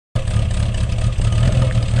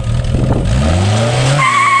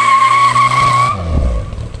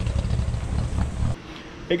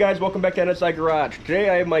Hey guys, welcome back to NSI Garage. Today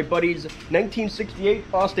I have my buddy's 1968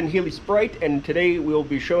 Austin Healey Sprite, and today we'll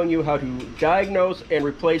be showing you how to diagnose and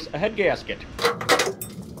replace a head gasket.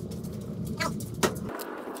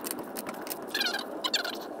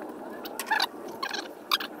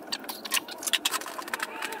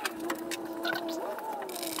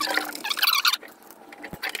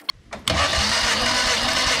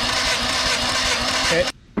 Okay.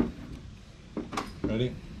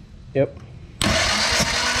 Ready? Yep.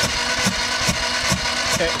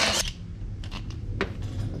 Okay.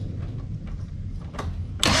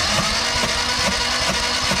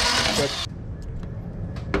 Good.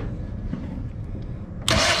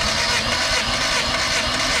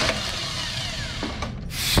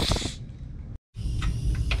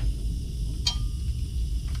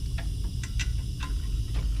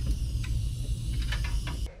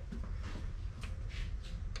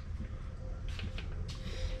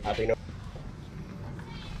 No.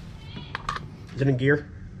 Is it in gear?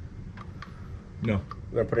 No. I'm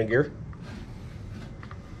gonna put it in gear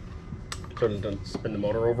so it doesn't spin the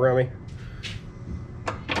motor over on me.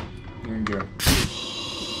 In gear.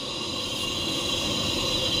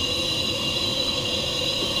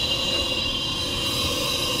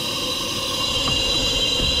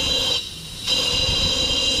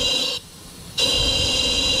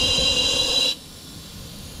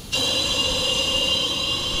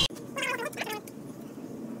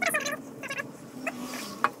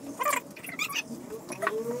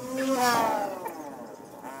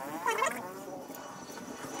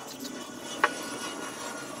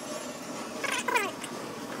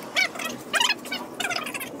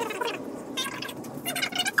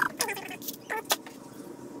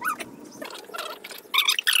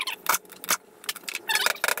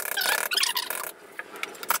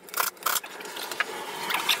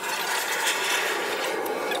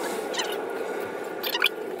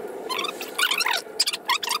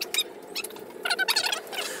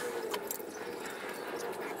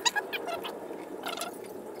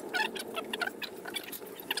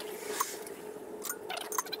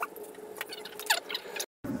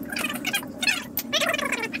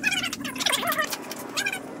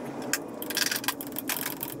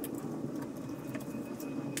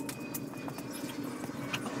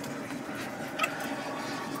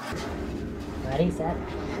 Ready, set.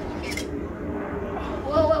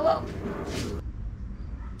 Whoa, whoa, whoa.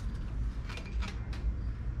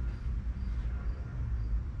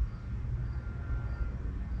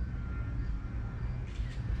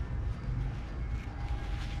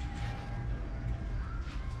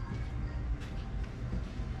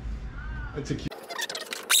 It's a cute.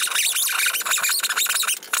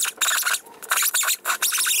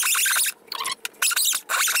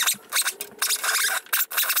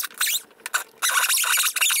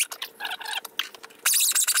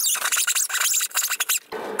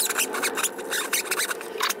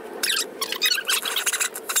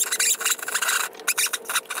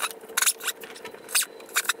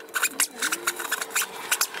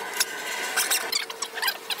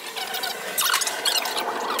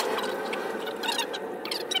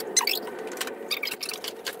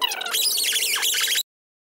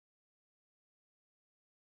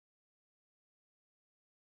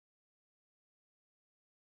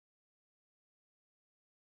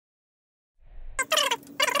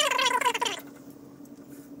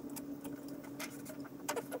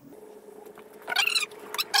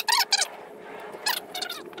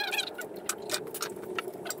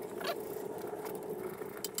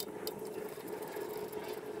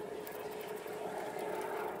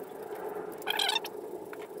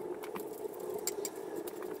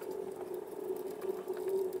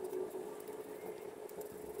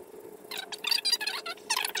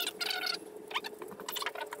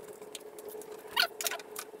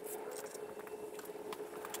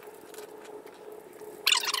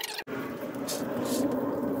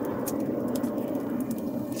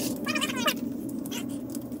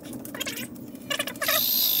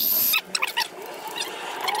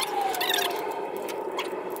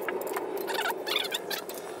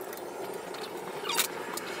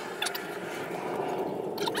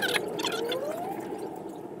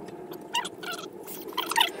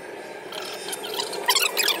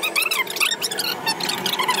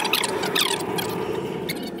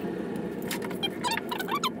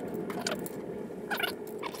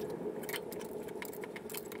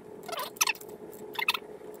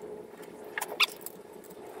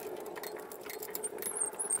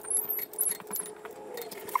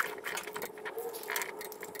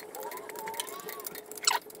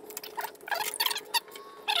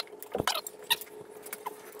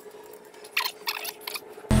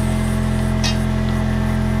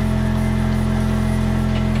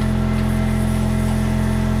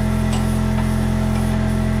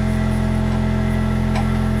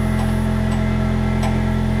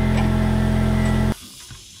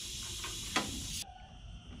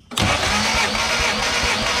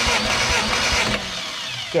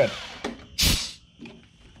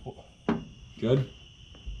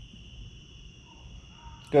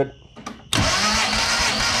 Good.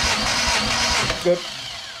 Good.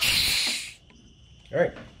 All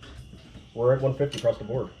right. We're at 150 across the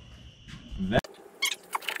board.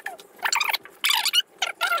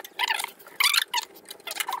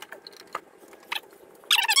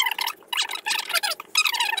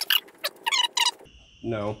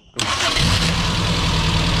 No.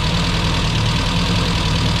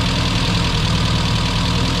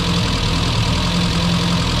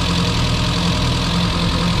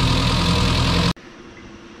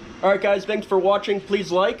 Alright guys, thanks for watching.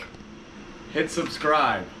 Please like. Hit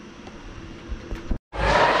subscribe.